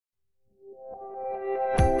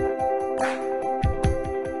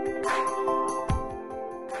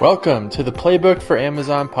Welcome to the Playbook for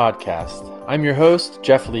Amazon podcast. I'm your host,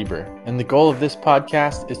 Jeff Lieber, and the goal of this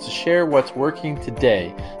podcast is to share what's working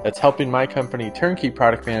today that's helping my company, Turnkey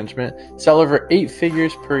Product Management, sell over 8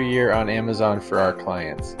 figures per year on Amazon for our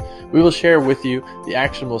clients. We will share with you the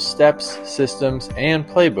actionable steps, systems, and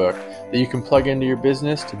playbook that you can plug into your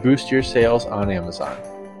business to boost your sales on Amazon.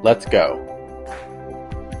 Let's go.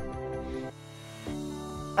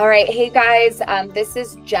 All right. Hey guys, this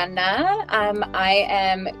is Jenna. I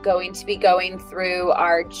am going to be going through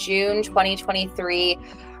our June 2023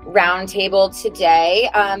 roundtable today.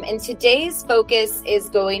 And today's focus is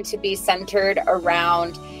going to be centered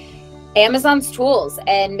around Amazon's tools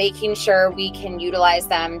and making sure we can utilize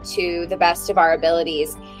them to the best of our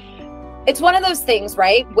abilities. It's one of those things,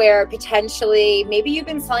 right, where potentially maybe you've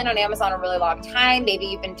been selling on Amazon a really long time. Maybe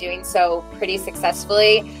you've been doing so pretty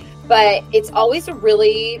successfully. But it's always a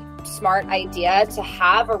really smart idea to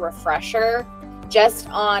have a refresher just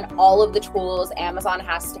on all of the tools Amazon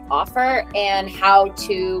has to offer and how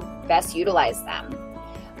to best utilize them.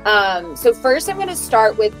 So first, I'm going to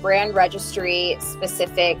start with brand registry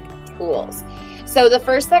specific tools. So the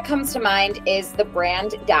first that comes to mind is the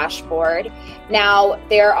brand dashboard. Now,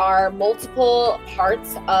 there are multiple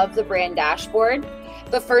parts of the brand dashboard.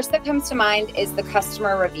 The first that comes to mind is the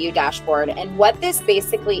customer review dashboard. And what this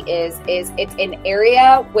basically is it's an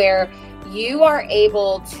area where you are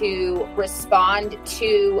able to respond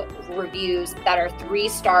to reviews that are 3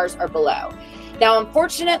 stars or below. Now,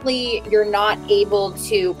 unfortunately, you're not able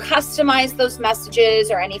to customize those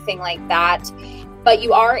messages or anything like that, but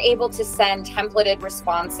you are able to send templated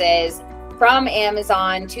responses from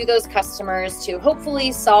Amazon to those customers to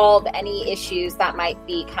hopefully solve any issues that might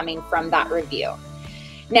be coming from that review.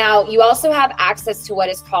 Now, you also have access to what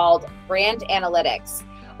is called brand analytics,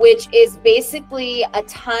 which is basically a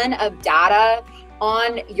ton of data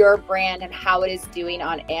on your brand and how it is doing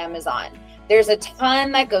on Amazon. There's a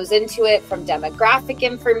ton that goes into it, from demographic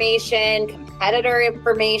information, competitor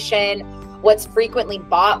information, what's frequently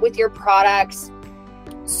bought with your products.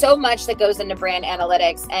 So much that goes into brand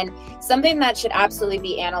analytics, and something that should absolutely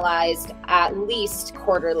be analyzed at least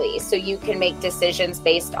quarterly, so you can make decisions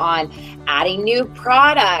based on adding new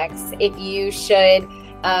products, if you should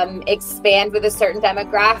expand with a certain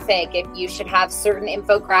demographic, if you should have certain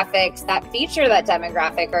infographics that feature that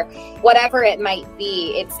demographic, or whatever it might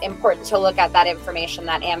be. It's important to look at that information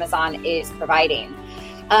that Amazon is providing.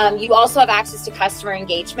 You also have access to customer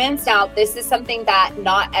engagements. Now, this is something that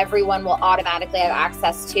not everyone will automatically have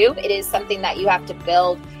access to. It is something that you have to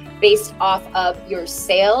build based off of your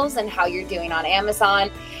sales and how you're doing on Amazon.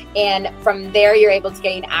 And from there, you're able to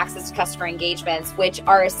gain access to customer engagements, which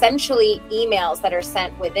are essentially emails that are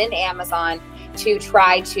sent within Amazon to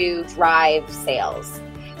try to drive sales.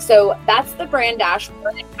 So that's the brand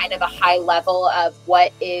dashboard and kind of a high level of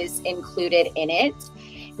what is included in it.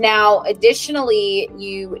 Now, additionally,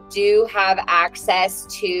 you do have access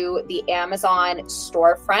to the Amazon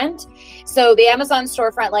storefront. So the Amazon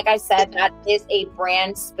storefront, like I said, that is a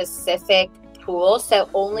brand specific tool. So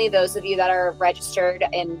only those of you that are registered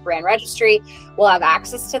in brand registry will have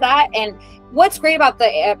access to that. And what's great about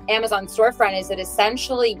the Amazon storefront is it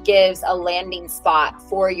essentially gives a landing spot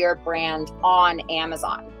for your brand on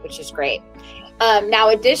Amazon, which is great. Now,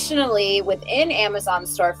 additionally, within Amazon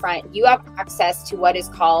storefront, you have access to what is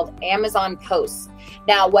called Amazon posts.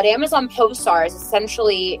 Now, what Amazon posts are is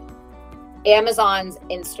essentially Amazon's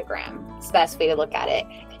Instagram. It's the best way to look at it.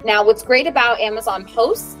 Now, what's great about Amazon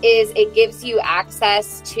posts is it gives you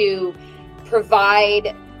access to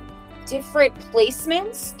provide different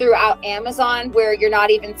placements throughout Amazon where you're not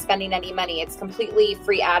even spending any money. It's completely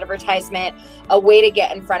free advertisement, a way to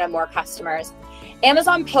get in front of more customers.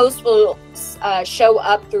 Amazon posts will show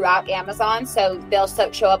up throughout Amazon. So they'll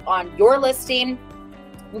show up on your listing.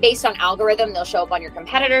 Based on algorithm, they'll show up on your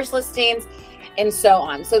competitors' listings and so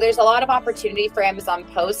on. So there's a lot of opportunity for Amazon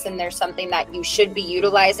posts, and there's something that you should be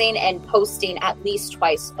utilizing and posting at least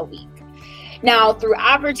twice a week. Now, through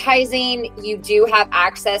advertising, you do have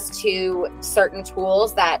access to certain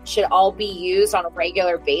tools that should all be used on a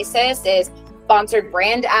regular basis. Is sponsored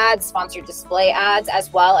brand ads, sponsored display ads,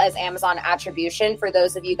 as well as Amazon attribution for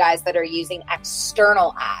those of you guys that are using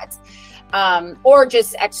external ads or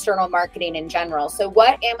just external marketing in general. So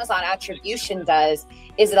what Amazon attribution does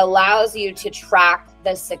is it allows you to track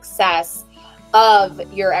the success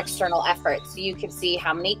of your external efforts. So you can see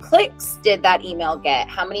how many clicks did that email get,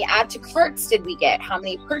 how many add to carts did we get, how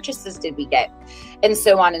many purchases did we get, and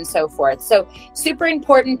so on and so forth. So super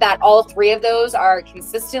important that all three of those are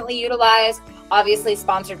consistently utilized. Obviously,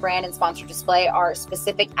 sponsored brand and sponsored display are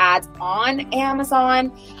specific ads on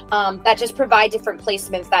Amazon that just provide different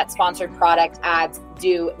placements that sponsored product ads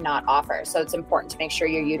do not offer. So it's important to make sure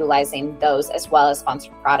you're utilizing those as well as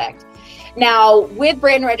sponsored product. Now, with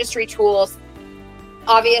brand registry tools,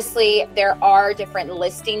 obviously, there are different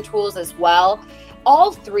listing tools as well.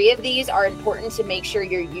 All three of these are important to make sure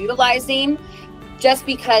you're utilizing just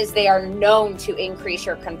because they are known to increase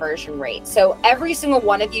your conversion rate. So every single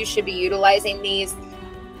one of you should be utilizing these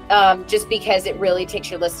just because it really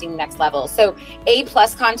takes your listing next level. So A+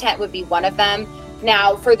 content would be one of them.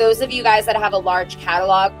 Now, for those of you guys that have a large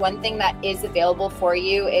catalog, one thing that is available for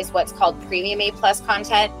you is what's called Premium A+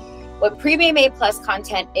 content. What Premium A+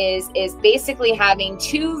 content is basically having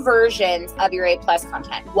two versions of your A+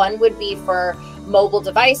 content. One would be for mobile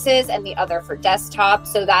devices and the other for desktop.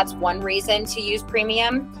 So that's one reason to use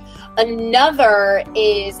Premium. Another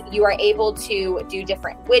is you are able to do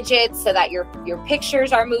different widgets so that your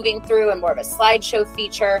pictures are moving through and more of a slideshow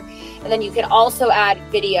feature. And then you can also add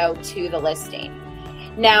video to the listing.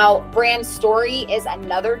 Now, Brand Story is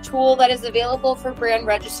another tool that is available for brand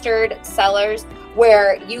registered sellers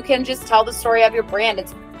where you can just tell the story of your brand.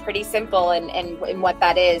 It's pretty simple in what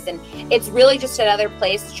that is. And it's really just another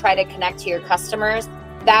place to try to connect to your customers.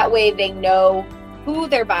 That way they know who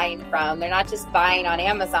they're buying from. They're not just buying on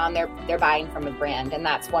Amazon, they're buying from a brand. And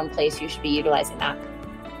that's one place you should be utilizing that.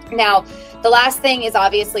 Now, the last thing is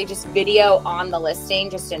obviously just video on the listing,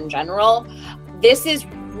 just in general. This is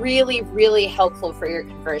really, really helpful for your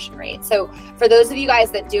conversion rate. So for those of you guys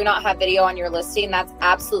that do not have video on your listing, that's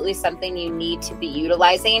absolutely something you need to be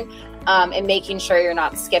utilizing and making sure you're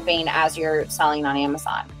not skipping as you're selling on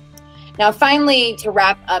Amazon. Now, finally, to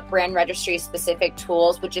wrap up brand registry specific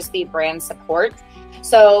tools would just be brand support.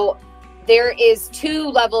 So there is two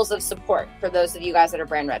levels of support for those of you guys that are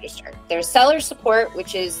brand registered. There's seller support,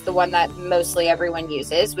 which is the one that mostly everyone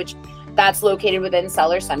uses, which that's located within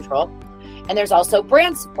Seller Central. And there's also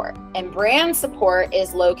brand support. And brand support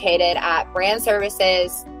is located at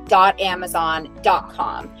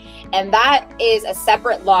brandservices.amazon.com. And that is a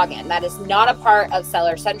separate login. That is not a part of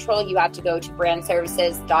Seller Central. You have to go to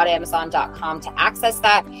brandservices.amazon.com to access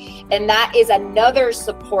that. And that is another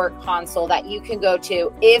support console that you can go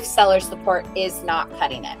to if seller support is not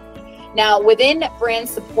cutting it. Now, within brand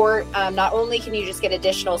support, not only can you just get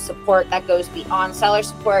additional support that goes beyond seller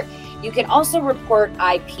support, you can also report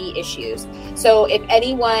IP issues. So if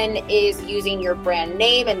anyone is using your brand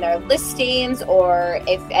name in their listings, or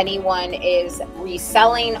if anyone is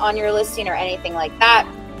reselling on your listing or anything like that,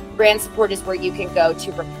 brand support is where you can go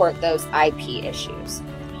to report those IP issues.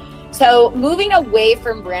 So moving away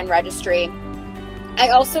from brand registry, I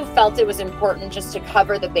also felt it was important just to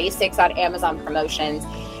cover the basics on Amazon promotions.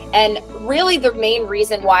 And really the main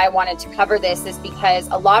reason why I wanted to cover this is because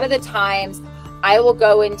a lot of the times I will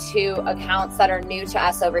go into accounts that are new to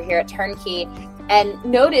us over here at Turnkey and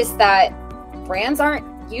notice that brands aren't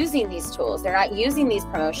using these tools. They're not using these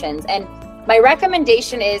promotions. And my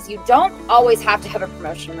recommendation is you don't always have to have a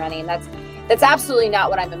promotion running. That's absolutely not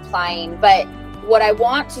what I'm implying. But what I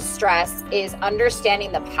want to stress is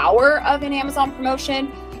understanding the power of an Amazon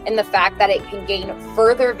promotion and the fact that it can gain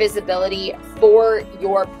further visibility for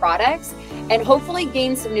your products and hopefully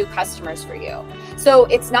gain some new customers for you. So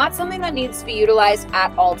it's not something that needs to be utilized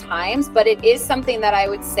at all times, but it is something that I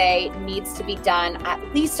would say needs to be done at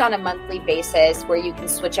least on a monthly basis where you can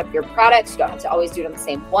switch up your products. You don't have to always do it on the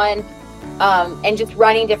same one. And just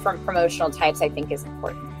running different promotional types, I think, is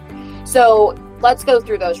important. So let's go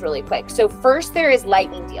through those really quick. So first, there is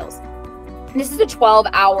lightning deals. This is a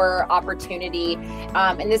 12-hour opportunity,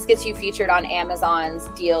 and this gets you featured on Amazon's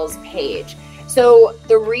deals page. So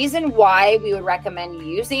the reason why we would recommend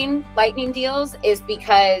using lightning deals is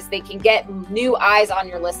because they can get new eyes on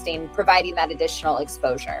your listing, providing that additional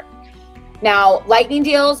exposure. Now, lightning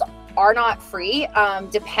deals are not free.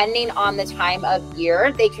 Depending on the time of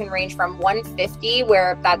year, they can range from $150,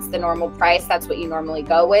 where that's the normal price, that's what you normally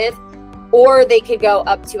go with, or they could go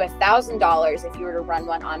up to $1,000 if you were to run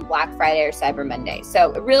one on Black Friday or Cyber Monday.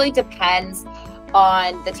 So it really depends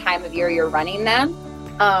on the time of year you're running them.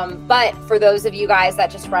 But for those of you guys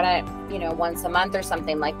that just run it, once a month or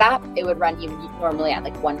something like that, it would run you normally at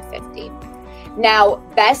like $150. Now,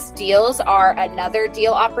 best deals are another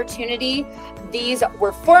deal opportunity. These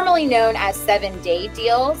were formerly known as 7-day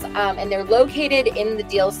deals, and they're located in the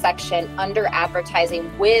deals section under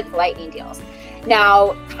advertising with lightning deals.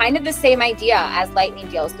 Now, kind of the same idea as lightning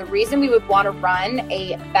deals. The reason we would want to run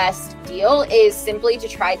a best deal is simply to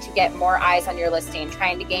try to get more eyes on your listing,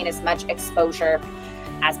 trying to gain as much exposure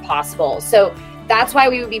as possible. So that's why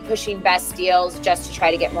we would be pushing best deals, just to try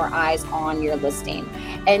to get more eyes on your listing.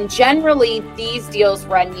 And generally, these deals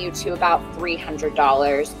run you to about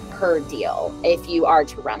 $300 per deal if you are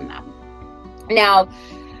to run them. Now,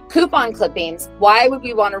 coupon clippings, why would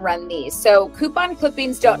we want to run these? So coupon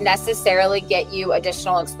clippings don't necessarily get you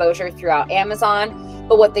additional exposure throughout Amazon,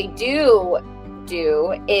 but what they do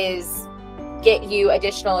is get you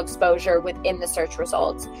additional exposure within the search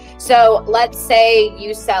results. So let's say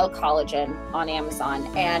you sell collagen on Amazon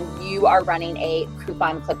and you are running a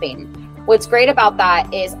coupon clipping. What's great about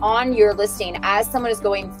that is on your listing, as someone is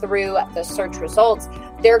going through the search results,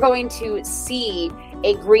 they're going to see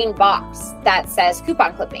a green box that says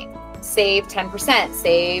coupon clipping, save 10%,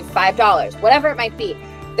 save $5, whatever it might be.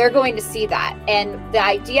 They're going to see that. And the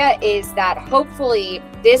idea is that hopefully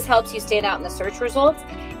this helps you stand out in the search results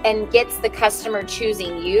and gets the customer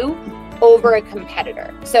choosing you over a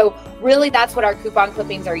competitor. So really that's what our coupon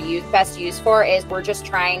clippings are best used for, is we're just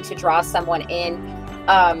trying to draw someone in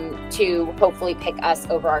to hopefully pick us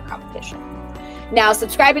over our competition. Now,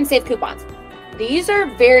 subscribe and save coupons. These are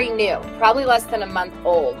very new, probably less than a month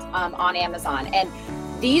old on Amazon. And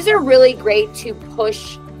these are really great to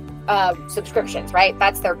push subscriptions, right?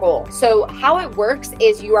 That's their goal. So how it works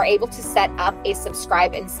is you are able to set up a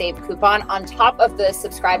subscribe and save coupon on top of the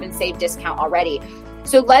subscribe and save discount already.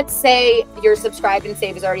 So let's say your subscribe and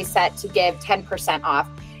save is already set to give 10% off.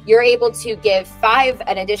 You're able to give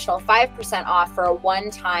an additional 5% off for a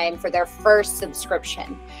one-time for their first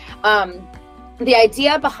subscription. The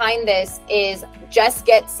idea behind this is just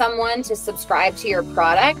get someone to subscribe to your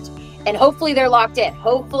product, and hopefully they're locked in.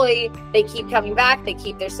 Hopefully they keep coming back, they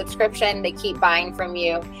keep their subscription, they keep buying from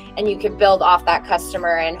you, and you can build off that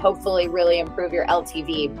customer and hopefully really improve your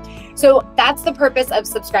LTV. So that's the purpose of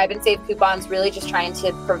subscribe and save coupons, really just trying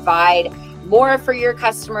to provide more for your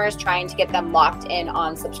customers, trying to get them locked in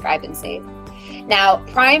on subscribe and save. Now,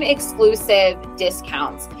 Prime exclusive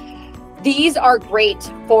discounts. These are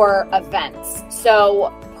great for events.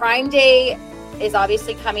 So Prime Day is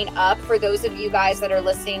obviously coming up. For those of you guys that are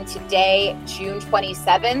listening today, June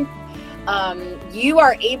 27th, you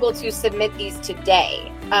are able to submit these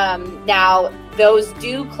today. Now, those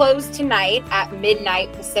do close tonight at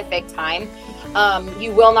midnight Pacific time.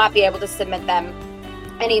 You will not be able to submit them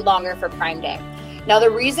any longer for Prime Day. Now,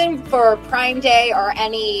 the reason for Prime Day or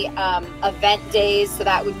any event days, so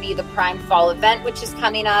that would be the Prime Fall event, which is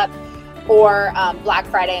coming up, or Black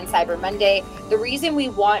Friday and Cyber Monday. The reason we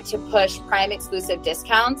want to push Prime exclusive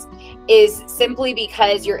discounts is simply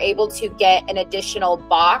because you're able to get an additional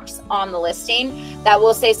box on the listing that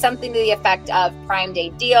will say something to the effect of Prime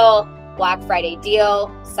Day deal, Black Friday deal,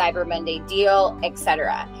 Cyber Monday deal,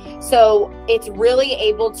 etc. So it's really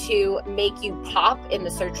able to make you pop in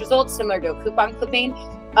the search results, similar to a coupon clipping,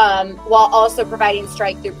 while also providing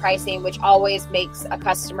strike-through pricing, which always makes a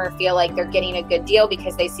customer feel like they're getting a good deal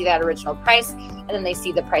because they see that original price and then they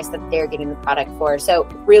see the price that they're getting the product for. So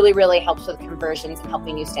really, really helps with conversions and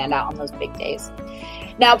helping you stand out on those big days.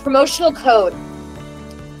 Now, promotional code.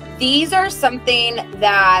 These are something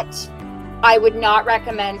that I would not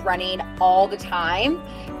recommend running all the time.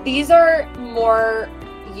 These are more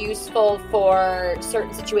useful for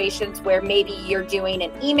certain situations where maybe you're doing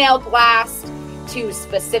an email blast to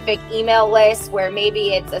specific email lists, where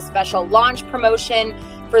maybe it's a special launch promotion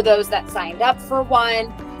for those that signed up for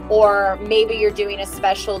one, or maybe you're doing a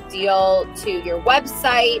special deal to your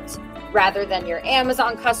website rather than your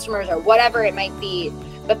Amazon customers, or whatever it might be.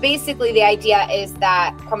 But basically the idea is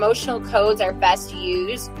that promotional codes are best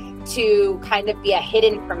used to kind of be a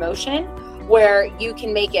hidden promotion where you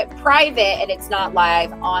can make it private and it's not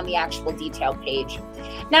live on the actual detail page.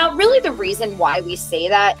 Now, really the reason why we say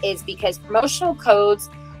that is because promotional codes,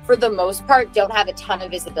 for the most part, don't have a ton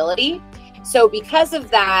of visibility. So because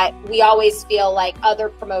of that, we always feel like other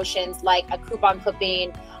promotions like a coupon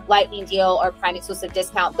clipping, lightning deal, or Prime exclusive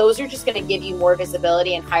discount, those are just going to give you more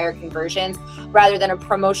visibility and higher conversions rather than a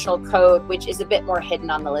promotional code, which is a bit more hidden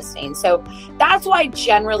on the listing. So that's why,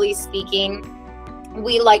 generally speaking,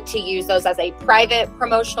 we like to use those as a private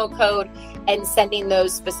promotional code and sending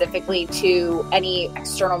those specifically to any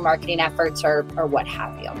external marketing efforts or what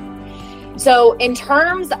have you. So in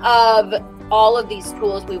terms of all of these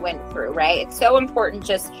tools we went through, right? It's so important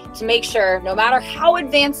just to make sure, no matter how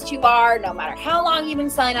advanced you are, no matter how long you've been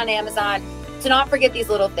selling on Amazon, to not forget these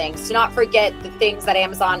little things, to not forget the things that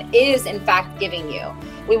Amazon is in fact giving you.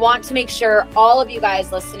 we want to make sure all of you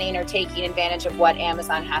guys listening are taking advantage of what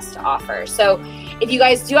Amazon has to offer. So if you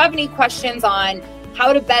guys do have any questions on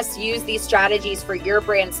how to best use these strategies for your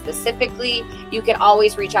brand specifically, you can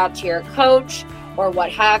always reach out to your coach or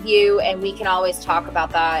what have you, and we can always talk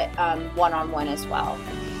about that one-on-one as well.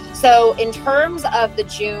 So in terms of the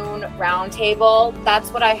June roundtable,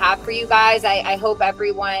 that's what I have for you guys. I hope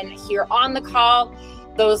everyone here on the call,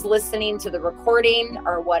 those listening to the recording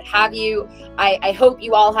or what have you, I hope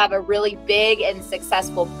you all have a really big and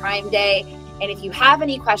successful Prime Day. And if you have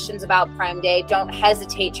any questions about Prime Day, don't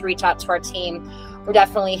hesitate to reach out to our team. We're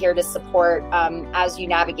definitely here to support as you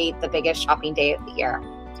navigate the biggest shopping day of the year.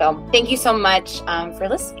 So thank you so much for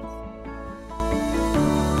listening.